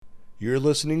You're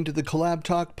listening to the Collab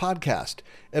Talk podcast,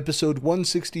 episode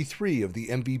 163 of the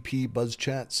MVP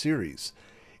BuzzChat series.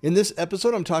 In this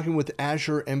episode, I'm talking with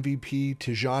Azure MVP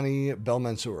Tidjani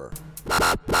Belmansour.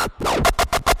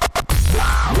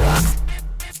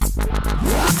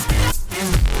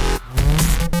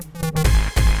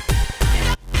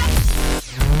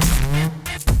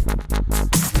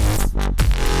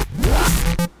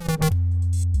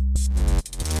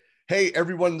 Hey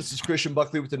everyone, this is Christian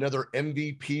Buckley with another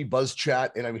MVP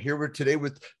BuzzChat, and I'm here today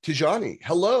with Tidjani.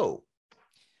 Hello.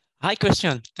 Hi,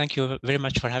 Christian. Thank you very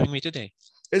much for having me today.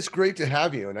 It's great to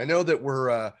have you, and I know that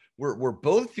we're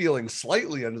both feeling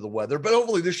slightly under the weather, but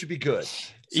hopefully this should be good. So,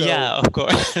 yeah, of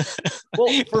course.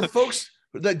 Well, for folks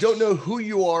that don't know who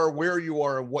you are, where you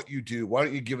are, and what you do, why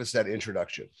don't you give us that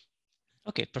introduction?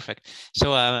 Okay, perfect.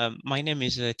 So my name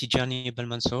is Tidjani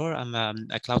Belmansour. I'm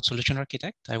a cloud solution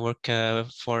architect. I work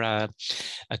for a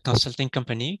consulting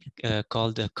company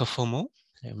called Cofomo.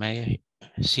 You may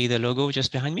see the logo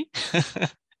just behind me.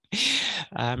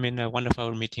 I'm in one of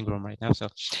our meeting room right now. So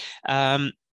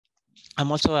I'm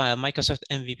also a Microsoft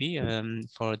MVP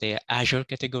for the Azure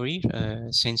category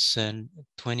since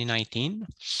 2019.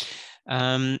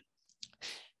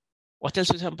 What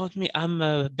else is about me?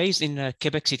 I'm based in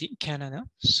Quebec City, Canada.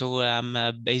 So I'm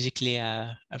basically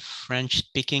a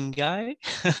French-speaking guy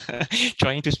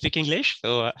trying to speak English.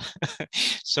 So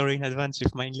sorry in advance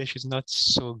if my English is not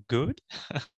so good.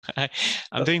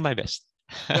 I'm doing my best.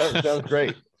 That sounds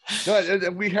great. No,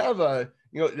 we have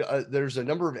there's a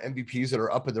number of MVPs that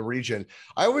are up in the region.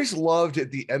 I always loved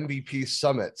at the MVP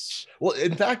summits. Well,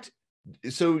 in fact,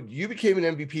 so you became an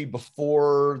MVP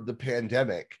before the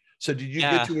pandemic. So did you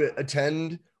get to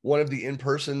attend one of the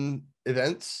in-person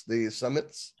events, the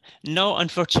summits? No,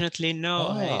 unfortunately,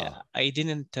 no. I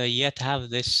didn't yet have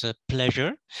this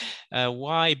pleasure.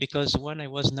 Why? Because when I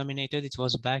was nominated, it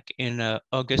was back in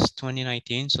August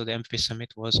 2019. So the MVP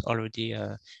Summit was already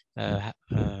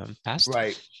passed.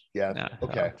 Right. Yeah.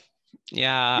 Okay.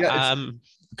 I'm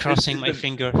crossing my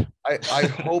finger. I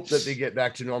hope that they get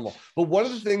back to normal. But one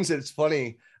of the things that's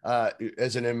funny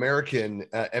as an American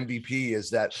MVP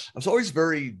is that I was always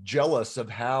very jealous of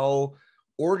how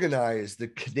organized the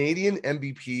Canadian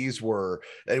MVPs were,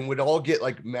 and would all get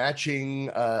like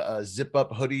matching zip up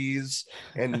hoodies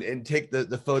and take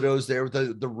the photos there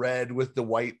with the red with the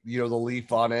white, the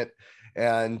leaf on it.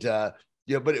 And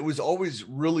but it was always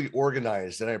really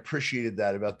organized, and I appreciated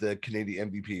that about the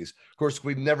Canadian MVPs. Of course,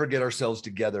 we never get ourselves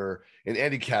together in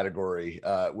any category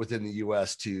within the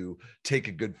US to take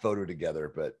a good photo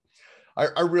together, but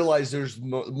I realize there's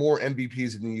more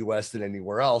MVPs in the US than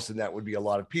anywhere else, and that would be a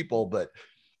lot of people. But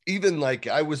even like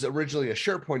I was originally a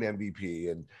SharePoint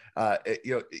MVP, and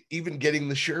even getting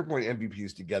the SharePoint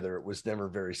MVPs together, it was never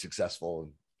very successful.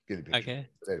 Okay.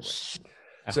 But anyway.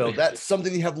 So that's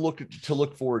something you have to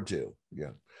look forward to. Yeah.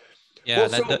 Yeah,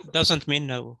 well, that doesn't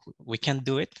mean we can't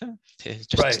do it.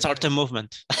 Just start a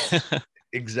movement.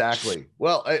 Exactly.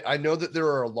 Well, I know that there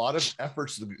are a lot of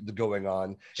efforts going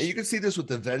on, and you can see this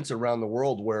with events around the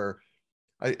world where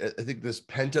I think this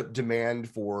pent-up demand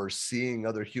for seeing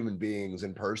other human beings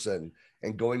in person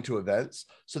and going to events.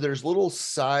 So there's little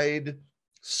side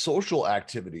social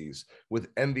activities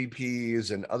with MVPs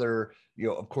and other,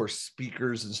 of course,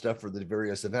 speakers and stuff for the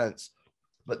various events.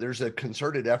 But there's a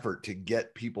concerted effort to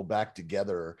get people back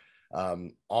together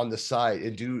on the side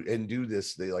and do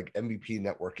this, like MVP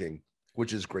networking,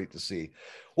 which is great to see.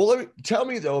 Well, tell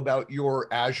me though about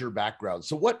your Azure background.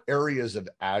 So what areas of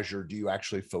Azure do you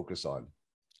actually focus on?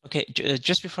 Okay,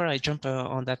 just before I jump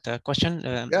on that question,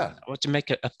 I want to make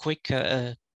a quick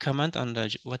comment on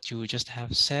what you just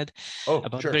have said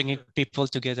about bringing people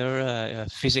together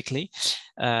physically.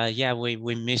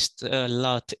 We missed a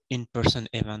lot in-person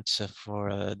events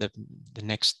for the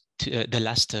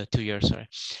last 2 years. Sorry,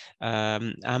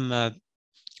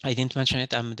 I didn't mention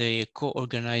it. I'm the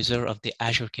co-organizer of the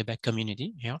Azure Quebec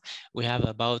community. Here we have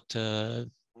about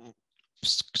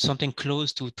something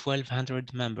close to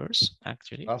 1,200 members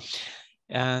actually. Oh.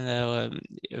 And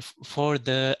for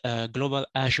the Global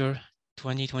Azure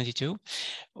 2022,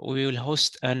 we will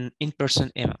host an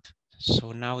in-person event.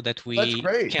 So now that we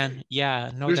can,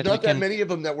 there's not that many of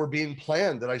them that were being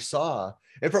planned that I saw.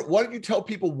 And why don't you tell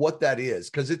people what that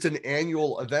is? Because it's an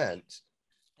annual event.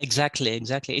 Exactly.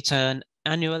 It's an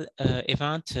annual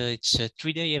event. It's a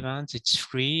 3-day event. It's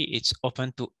free. It's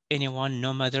open to anyone,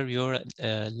 no matter your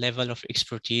level of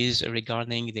expertise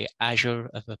regarding the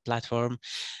Azure platform.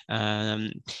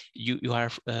 You are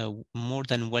more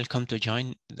than welcome to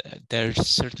join. There's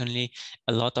certainly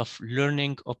a lot of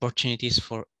learning opportunities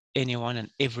for anyone and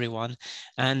everyone.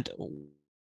 And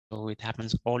So it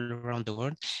happens all around the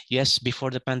world. Yes, before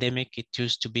the pandemic, it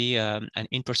used to be an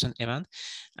in-person event.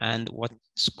 And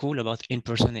what's cool about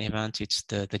in-person events, it's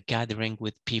the gathering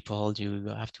with people. You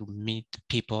have to meet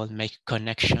people, make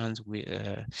connections, with,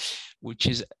 which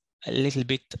is a little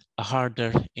bit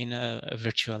harder in a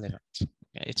virtual event.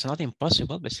 It's not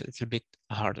impossible, but it's a little bit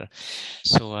harder.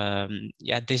 So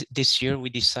yeah, this year we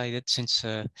decided, since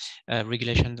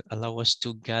regulations allow us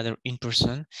to gather in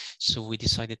person, so we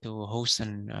decided to host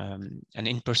an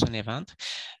in-person event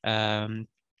on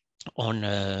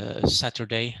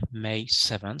Saturday, May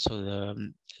 7th, so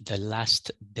the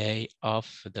last day of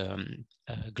the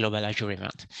Global Azure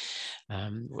event.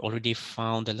 We already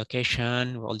found the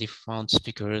location, we already found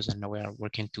speakers, and now we are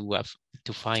working to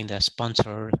find a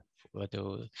sponsor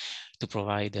to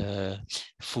provide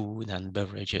food and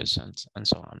beverages and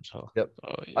so on. So, yep.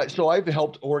 So I've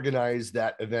helped organize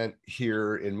that event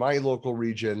here in my local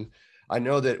region. I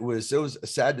know that it was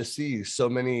sad to see so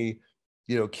many,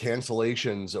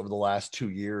 cancellations over the last 2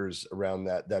 years around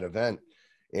that event.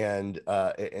 And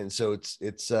so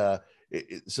it's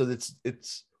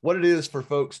what it is for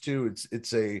folks too.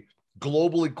 It's a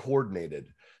globally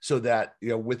coordinated, so that,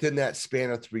 within that span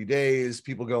of 3 days,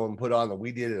 people go and put on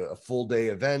we did a full day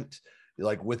event,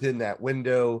 like within that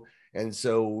window. And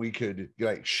so we could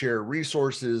share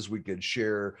resources,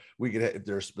 if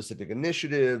there's specific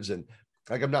initiatives, and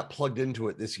I'm not plugged into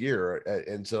it this year.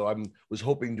 And so was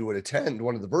hoping to attend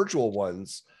one of the virtual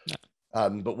ones,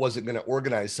 but wasn't going to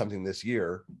organize something this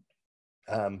year.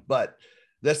 But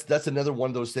that's another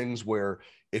one of those things where,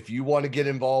 if you want to get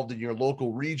involved in your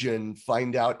local region,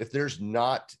 find out if there's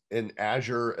not an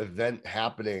Azure event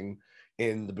happening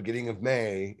in the beginning of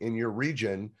May in your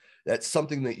region. That's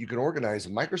something that you can organize.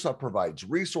 Microsoft provides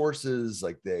resources,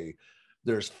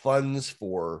 there's funds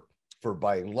for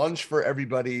buying lunch for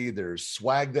everybody. There's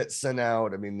swag that's sent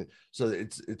out. I mean, so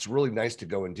it's really nice to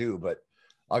go and do. But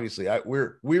obviously,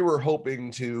 we were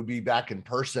hoping to be back in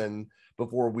person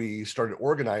before we started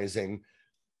organizing.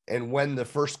 And when the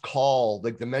first call,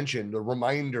 like the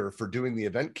reminder for doing the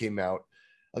event came out,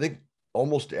 I think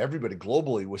almost everybody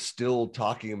globally was still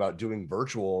talking about doing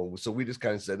virtual. So we just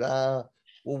kind of said,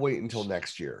 we'll wait until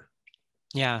next year.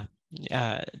 Yeah,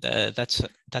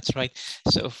 that's right.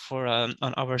 So for on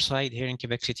our side here in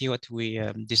Quebec City, what we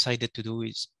decided to do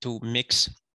is to mix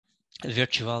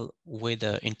virtual with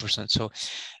in-person. So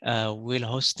we're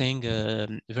hosting a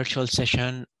virtual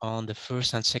session on the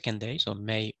first and second day, so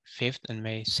May 5th and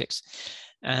May 6th,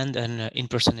 and an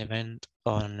in-person event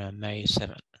on May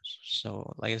 7th.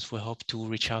 So I guess we hope to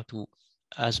reach out to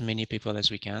as many people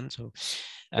as we can. So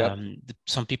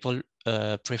some people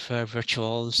prefer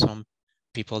virtual, some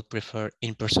people prefer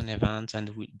in-person events, and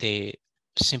they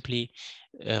simply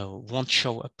won't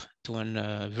show up to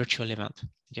a virtual event.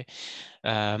 Okay,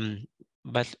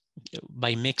 but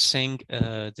by mixing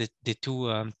the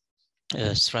two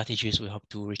strategies, we hope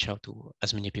to reach out to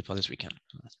as many people as we can.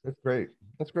 That's great.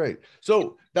 That's great.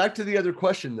 So back to the other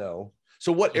question, though.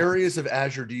 So what areas of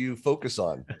Azure do you focus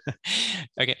on?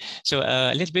 Okay, so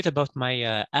a little bit about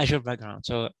my Azure background.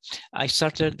 So I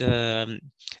started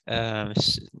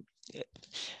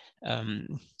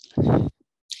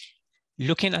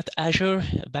looking at Azure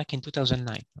back in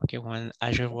 2009, okay, when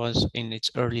Azure was in its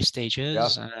early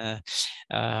stages.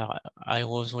 I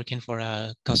was working for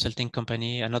a consulting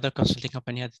company, another consulting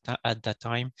company at that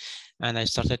time, and I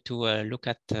started to look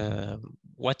at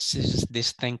what's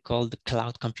this thing called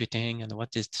cloud computing, and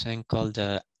what is this thing called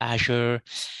Azure,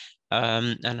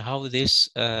 and how this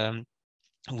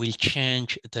will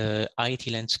change the IT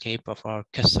landscape of our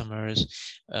customers.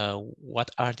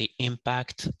 What are the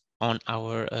impact on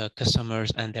our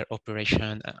customers and their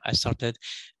operation? I started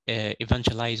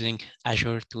evangelizing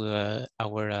Azure to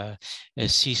our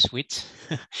C-suite.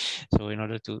 So in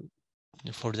order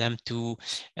for them to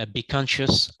be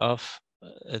conscious of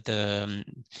the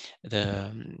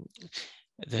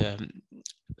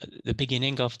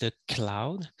beginning of the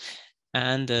cloud,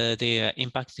 and the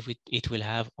impact it will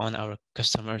have on our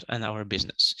customers and our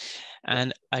business.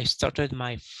 And I started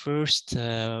my first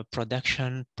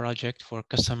production project for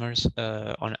customers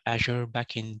on Azure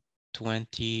back in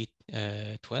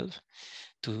 2012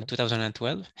 to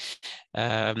 2012.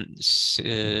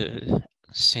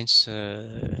 Since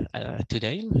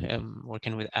today, I'm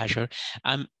working with Azure.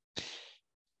 I'm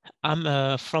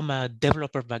from a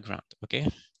developer background, okay?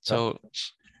 So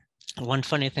one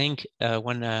funny thing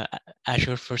when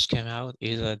Azure first came out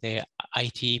is the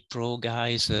IT pro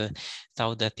guys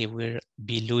thought that they will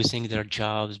be losing their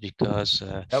jobs because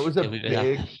that was a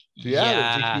big,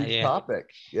 huge topic.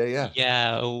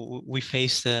 Yeah, we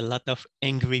faced a lot of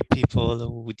angry people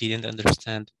who didn't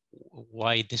understand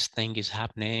why this thing is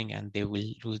happening, and they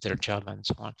will lose their job and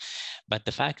so on. But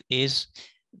the fact is,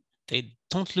 they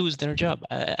don't lose their job.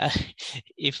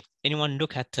 If anyone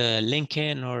look at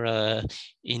LinkedIn or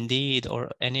Indeed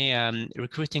or any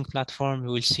recruiting platform,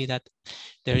 you will see that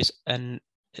there is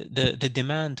the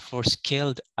demand for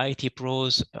skilled IT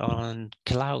pros on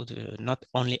cloud, not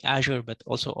only Azure, but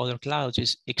also other clouds,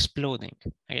 is exploding.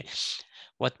 Okay?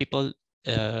 What people,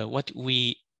 what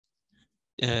we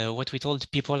told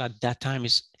people at that time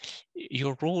is,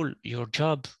 your role, your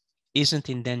job isn't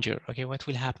in danger. Okay, what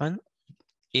will happen?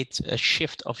 It's a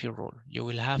shift of your role. You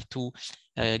will have to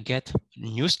get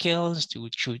new skills to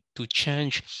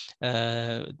change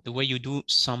the way you do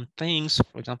some things.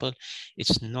 For example,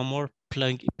 it's no more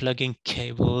plugging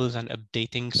cables and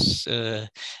updating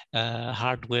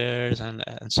hardwares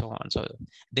and so on. So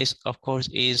this, of course,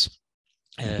 is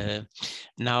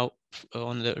now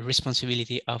on the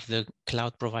responsibility of the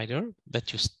cloud provider,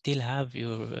 but you still have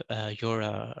your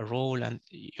role, and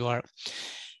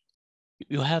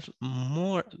you have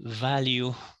more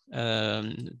value,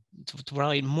 to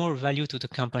provide more value to the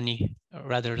company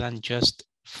rather than just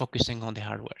focusing on the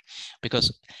hardware,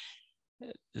 because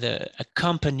a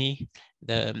company,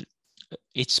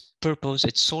 its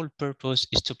sole purpose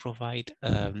is to provide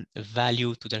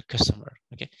value to their customer.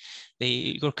 Okay,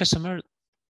 your customer.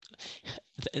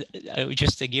 I would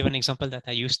just give an example that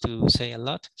I used to say a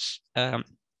lot.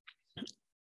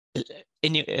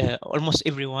 Almost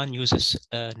everyone uses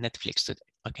Netflix today,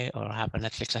 okay, or have a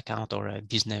Netflix account, or a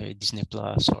Disney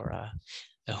Plus, or a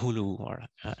Hulu, or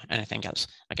anything else.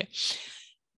 Okay,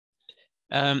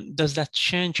 does that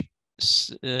change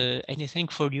anything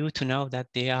for you to know that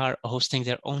they are hosting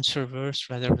their own servers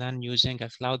rather than using a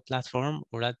cloud platform,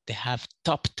 or that they have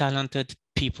top talented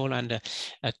people and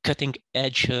a cutting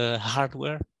edge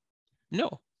hardware?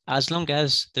 No, as long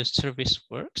as the service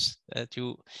works, that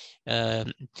you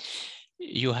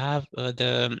have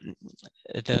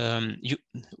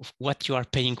what you are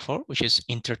paying for, which is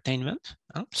entertainment.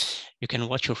 You can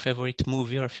watch your favorite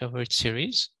movie or favorite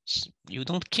series. You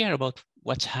don't care about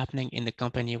what's happening in the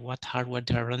company, what hardware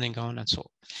they're running on, and so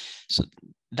on. So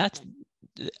that's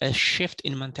a shift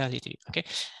in mentality. Okay,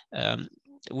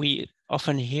 we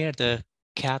often hear the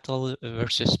cattle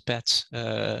versus pets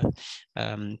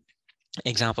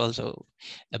example. So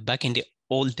back in the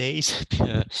old days,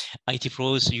 IT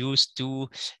pros used to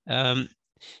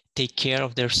take care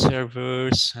of their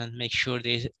servers and make sure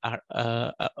they are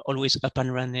always up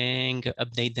and running,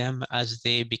 update them as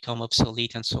they become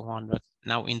obsolete and so on. But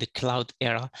now in the cloud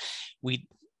era, we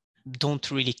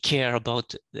don't really care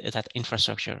about that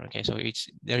infrastructure. Okay, so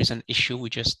there is an issue, we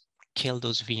just kill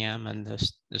those VM and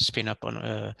spin up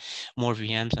on more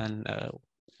VMs, and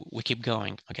we keep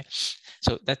going. Okay,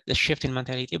 so that's the shift in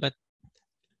mentality, but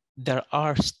there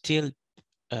are still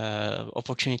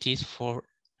opportunities for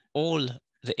all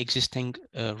the existing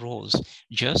roles.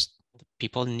 Just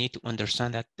people need to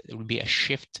understand that there will be a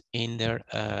shift in their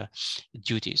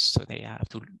duties. So they have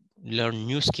to learn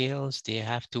new skills. They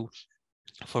have to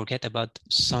forget about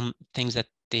some things that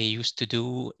they used to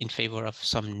do in favor of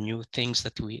some new things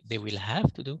that they will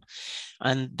have to do,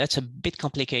 and that's a bit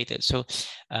complicated. So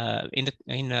in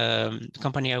the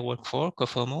company I work for,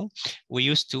 Cofomo, we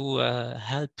used to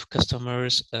help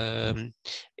customers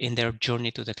in their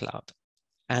journey to the cloud.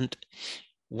 And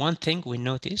one thing we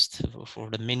noticed for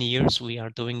the many years we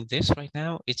are doing this right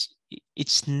now,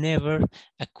 it's never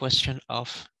a question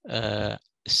of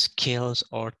skills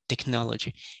or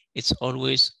technology. It's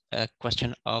always a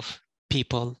question of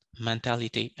people,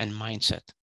 mentality, and mindset.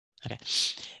 Okay.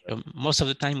 Most of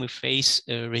the time we face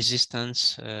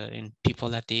resistance in people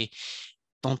that they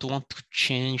don't want to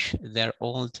change their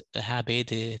old habit,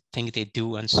 they think they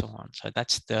do, and so on. So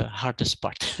that's the hardest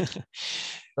part.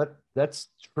 That's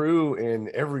true in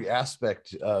every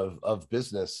aspect of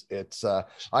business. It's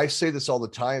I say this all the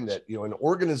time, that an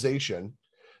organization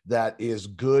that is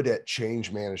good at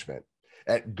change management,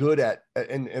 and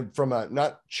from a,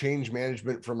 not change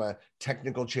management from a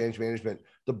technical change management,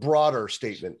 the broader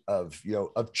statement of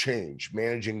change,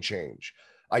 managing change,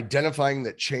 identifying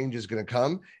that change is going to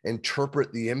come,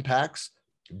 interpret the impacts,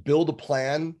 build a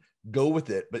plan, go with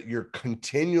it, but you're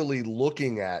continually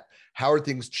looking at how are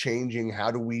things changing, how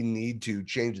do we need to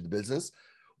change the business.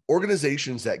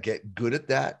 Organizations that get good at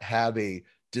that have a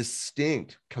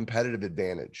distinct competitive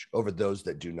advantage over those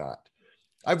that do not.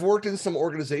 I've worked in some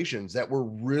organizations that were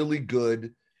really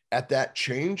good at that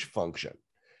change function,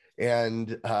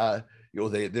 and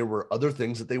there were other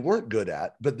things that they weren't good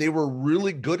at, but they were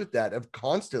really good at that. Of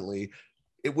constantly,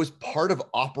 it was part of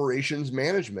operations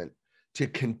management to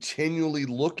continually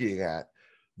looking at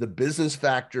the business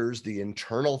factors, the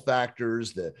internal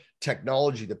factors, the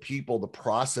technology, the people, the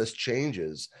process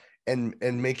changes, and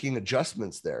making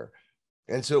adjustments there.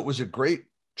 And so it was a great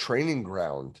training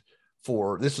ground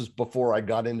for, this was before I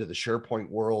got into the SharePoint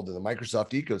world and the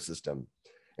Microsoft ecosystem.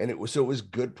 And it was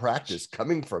good practice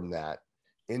coming from that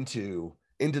into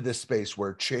this space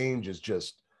where change is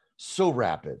just so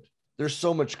rapid. There's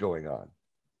so much going on.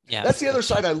 Yeah, that's the other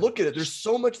side. I look at it. There's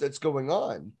so much that's going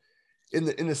on in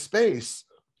the space.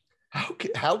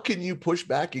 How can you push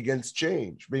back against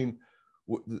change? I mean,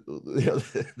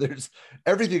 there's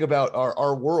everything about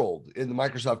our world in the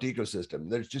Microsoft ecosystem.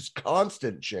 There's just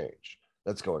constant change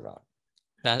that's going on.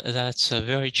 That's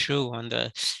very true,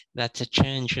 and that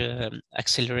change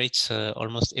accelerates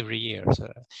almost every year. So,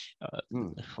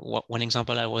 one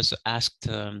example, I was asked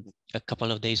a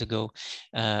couple of days ago,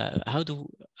 how do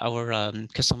our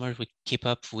customers keep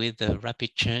up with the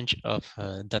rapid change of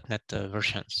 .NET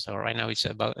versions? So right now it's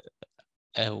about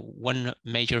one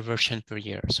major version per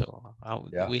year. So how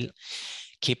we'll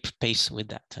keep pace with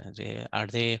that? Are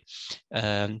they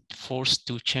forced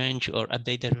to change or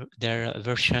update their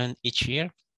version each year?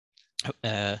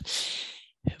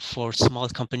 For small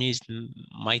companies,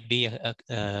 might be a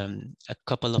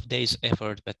couple of days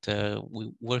effort, but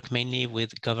we work mainly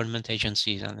with government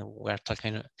agencies, and we're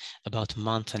talking about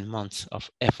months and months of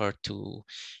effort to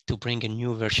bring a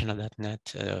new version of .NET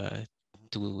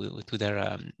to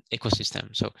their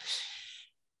ecosystem. So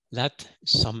that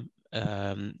some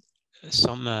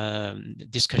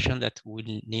discussion that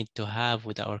we need to have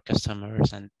with our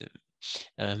customers and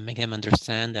make them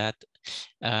understand that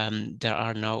there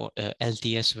are no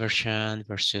LTS version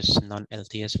versus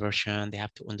non-LTS version. They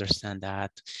have to understand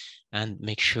that and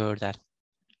make sure that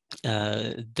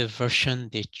the version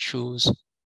they choose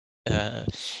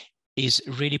is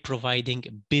really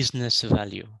providing business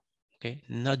value. Okay,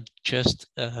 not just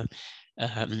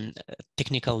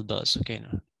technical buzz. Okay,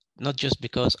 not just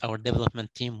because our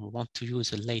development team want to use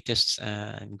the latest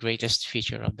and greatest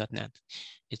feature of .NET.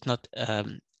 It's not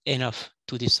enough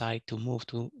to decide to move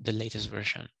to the latest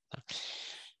version.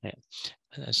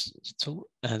 So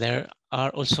there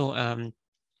are also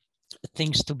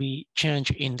things to be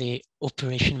changed in the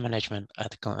operation management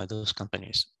at those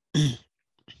companies.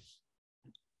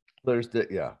 There's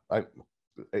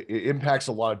it impacts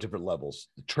a lot of different levels.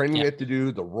 The training you have to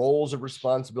do, the roles and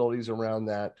responsibilities around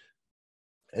that,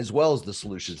 as well as the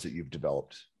solutions that you've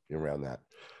developed around that.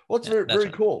 Well, it's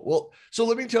very cool. Well, so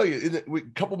let me tell you, in the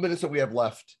couple minutes that we have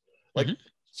left, like,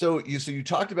 so you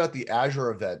talked about the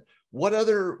Azure event. What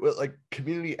other like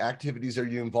community activities are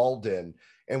you involved in?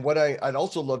 And what I'd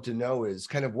also love to know is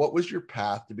kind of what was your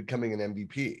path to becoming an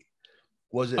MVP?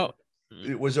 Was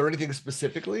there anything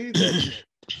specifically that?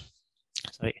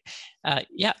 Sorry.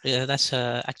 That's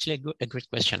actually a great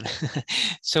question.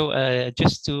 So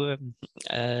just to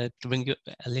bring you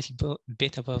a little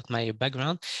bit about my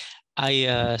background,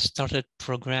 I started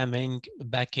programming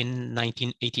back in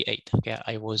 1988. Okay,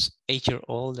 I was 8 years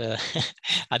old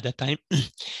at that time.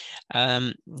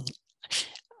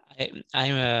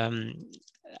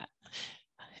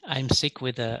 I'm sick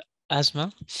with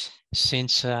asthma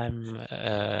since I'm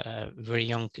a very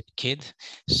young kid.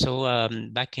 So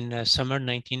back in summer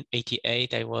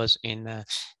 1988, I was in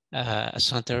a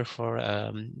center for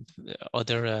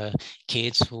other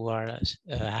kids who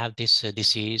have this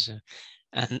disease.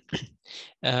 And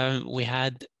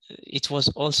it was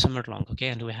all summer long, okay?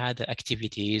 And we had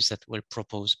activities that were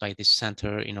proposed by this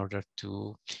center in order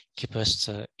to keep us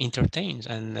entertained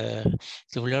and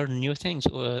to learn new things,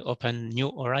 open new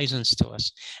horizons to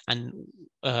us. And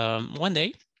one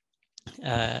day,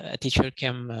 a teacher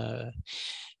came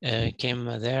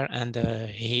there and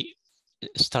he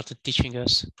started teaching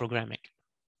us programming.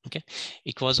 Okay,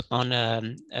 it was on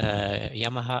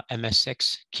Yamaha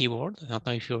MSX keyboard. I don't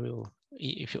know if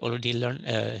you already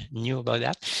knew about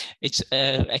that. It's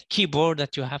a keyboard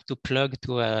that you have to plug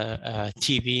to a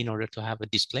TV in order to have a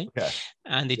display. Okay.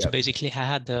 And it basically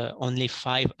had only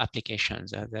 5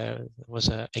 applications. There was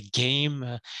a game,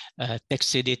 a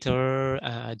text editor,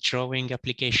 a drawing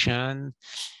application.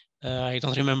 I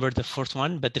don't remember the 4th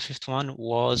one, but the 5th one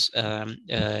was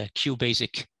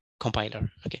QBasic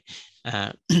compiler. Okay.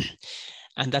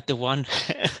 And that's the one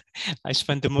I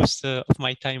spent the most of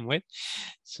my time with.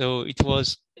 So it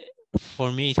was,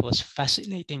 for me, it was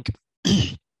fascinating.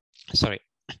 Sorry.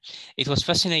 It was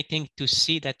fascinating to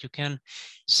see that you can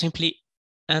simply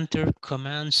enter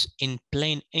commands in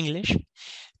plain English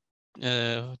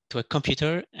to a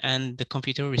computer, and the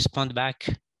computer respond back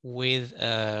with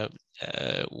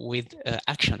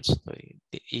actions. So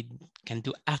it can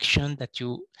do action that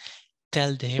you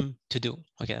tell him to do.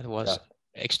 Okay, that was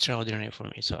extraordinary for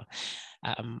me. So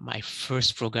my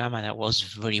first program, and I was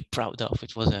very proud of,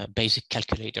 it was a basic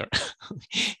calculator.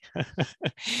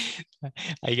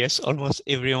 I guess almost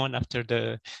everyone after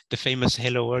the famous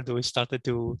Hello World, we started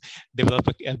to develop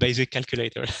a basic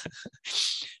calculator.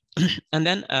 And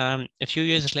then a few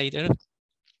years later,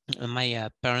 my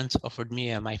parents offered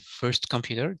me my first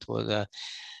computer. It was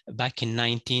back in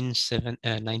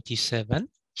 1997.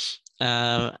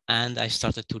 And I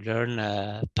started to learn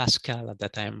Pascal at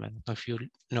that time. I don't know if you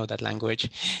know that language.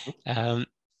 And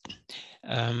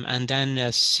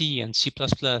then C and C++.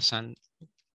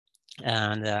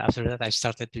 And after that, I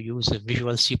started to use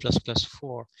Visual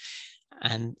C++4.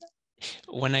 And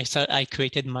when I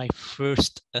created my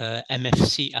first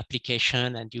MFC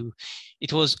application, and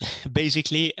it was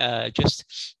basically just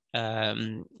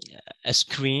a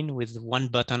screen with one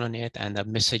button on it and a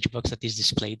message box that is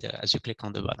displayed as you click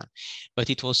on the button. But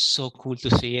it was so cool to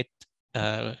see it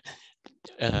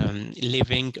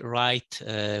living right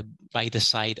by the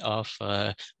side of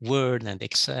Word and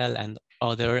Excel and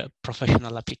other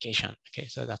professional application. Okay,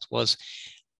 so that was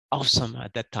awesome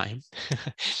at that time.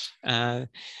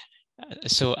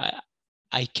 So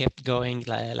I kept going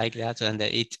like that, and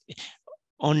it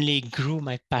only grew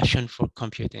my passion for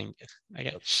computing.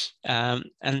 Okay.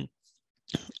 And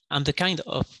I'm the kind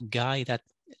of guy that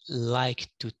like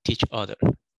to teach others.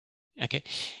 Okay,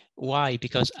 why?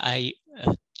 Because I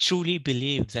truly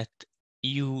believe that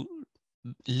you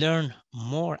learn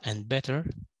more and better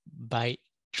by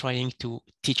trying to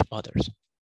teach others.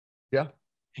 Yeah.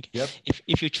 Okay. Yep.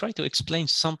 If you try to explain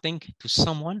something to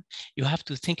someone, you have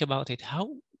to think about it. How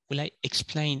will I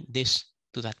explain this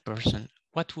to that person?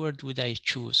 What word would I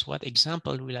choose? What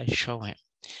example will I show him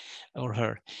or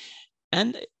her?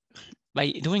 And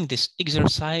by doing this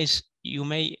exercise, you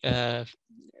may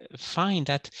find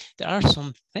that there are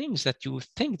some things that you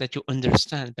think that you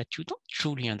understand, but you don't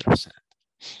truly understand.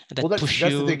 That Well, push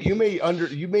that's the you. thing.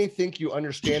 You may think you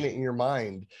understand it in your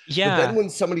mind, but Yeah, then when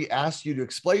somebody asks you to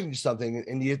explain something,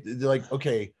 and they're like,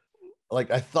 okay,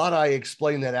 like I thought I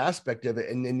explained that aspect of it,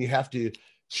 and then you have to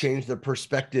change the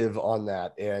perspective on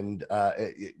that. And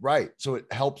right, so it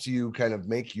helps you kind of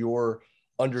make your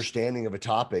understanding of a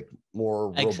topic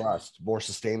more robust, more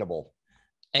sustainable.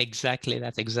 Exactly,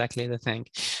 that's exactly the thing.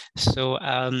 So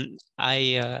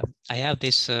I have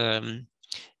this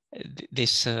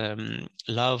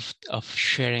love of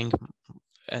sharing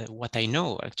what I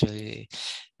know, actually.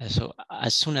 So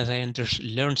as soon as I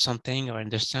learn something or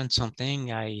understand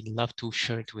something, I love to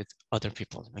share it with other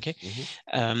people. Okay.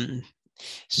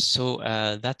 So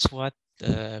that's what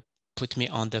put me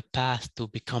on the path to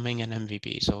becoming an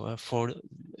MVP. So for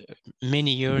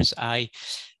many years, I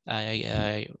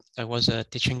was a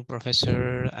teaching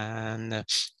professor, and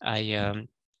I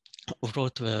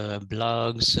wrote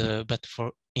blogs, but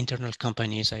for internal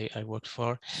companies I worked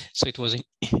for. So it was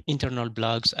internal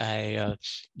blogs. I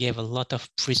gave a lot of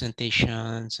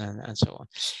presentations and so on.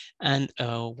 And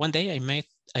one day I met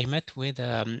with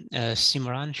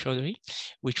Simran Chaudhry,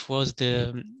 which was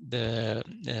the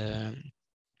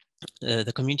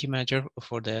community manager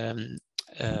for the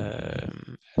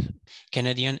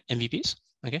Canadian MVPs.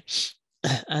 Okay,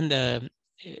 and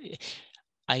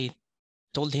I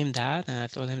told him that, and I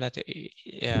told him that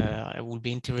I would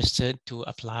be interested to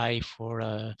apply for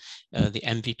the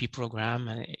MVP program,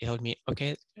 and he told me,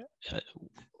 okay,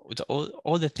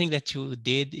 all the things that you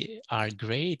did are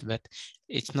great, but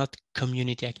it's not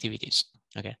community activities.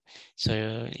 Okay,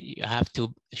 so you have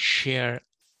to share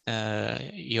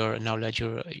your knowledge,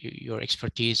 your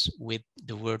expertise with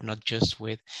the world, not just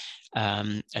with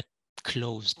a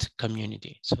closed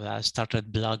community. So I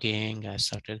started blogging, I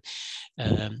started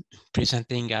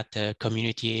presenting at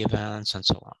community events and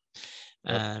so on.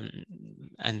 Yep.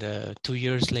 And 2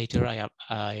 years later,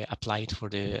 I applied for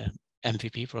the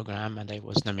MVP program, and I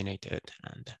was nominated,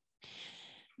 and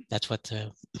that's what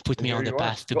put me on the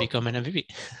path to become an MVP.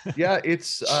 Yeah,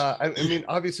 it's I mean,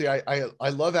 obviously I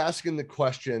love asking the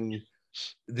question.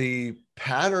 The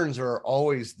patterns are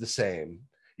always the same,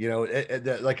 you know,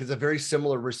 like it's a very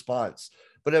similar response.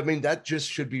 But I mean, that just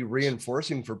should be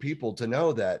reinforcing for people to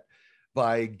know that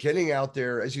by getting out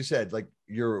there, as you said, like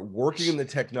you're working in the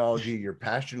technology, you're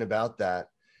passionate about that,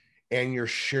 and you're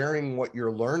sharing what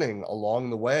you're learning along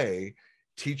the way,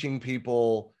 teaching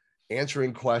people,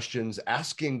 answering questions,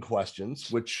 asking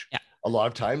questions, which a lot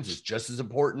of times is just as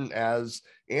important as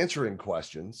answering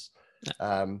questions,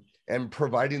 and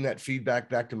providing that feedback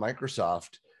back to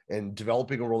Microsoft and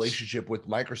developing a relationship with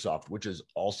Microsoft, which is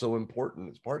also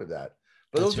important as part of that.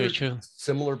 But That's those are true.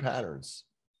 Similar patterns.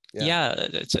 Yeah,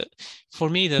 for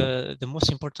me, the most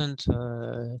important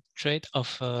trait of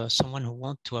someone who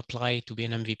wants to apply to be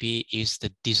an MVP is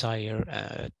the desire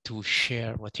to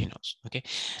share what he knows. Okay,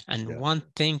 and one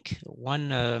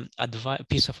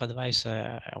piece of advice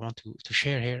I want to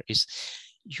share here is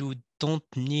you don't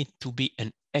need to be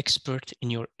an expert in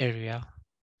your area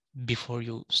before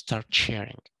you start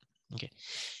sharing. Okay,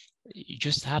 you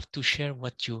just have to share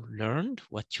what you learned,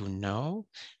 what you know,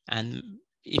 and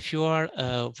if you are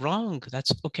wrong,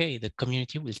 that's okay. The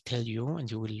community will tell you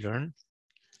and you will learn,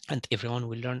 and everyone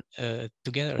will learn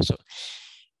together. So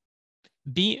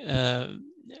be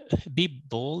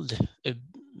bold,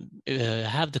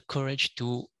 have the courage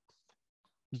to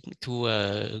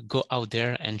go out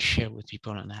there and share with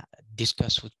people and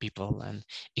discuss with people and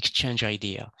exchange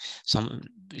idea.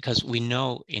 Because we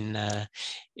know in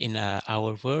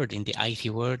our world, in the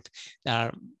IT world, there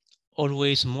are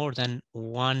always more than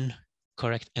one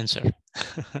correct answer.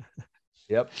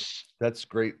 Yep, that's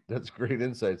great. That's great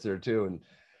insights there too.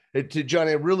 And Tidjani,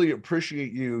 I really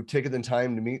appreciate you taking the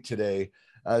time to meet today.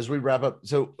 As we wrap up,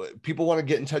 so people want to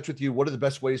get in touch with you. What are the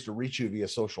best ways to reach you via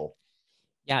social?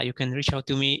 Yeah, you can reach out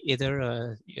to me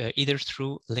either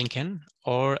through LinkedIn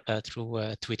or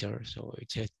through Twitter. So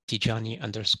it's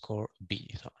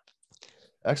Tidjani_B. So.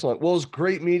 Excellent. Well, it's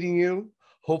great meeting you.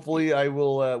 Hopefully,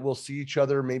 we'll see each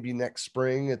other maybe next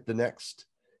spring at the next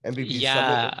MVP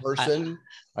Summit in person.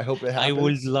 I hope it happens. I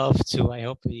would love to. I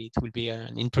hope it will be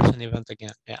an in-person event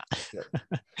again. Yeah.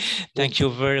 Thank you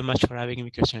very much for having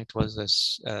me, Christian. It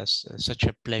was such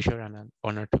a pleasure and an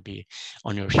honor to be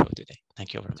on your show today.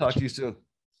 Thank you very much. Talk to you soon.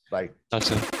 Bye. Talk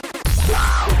soon.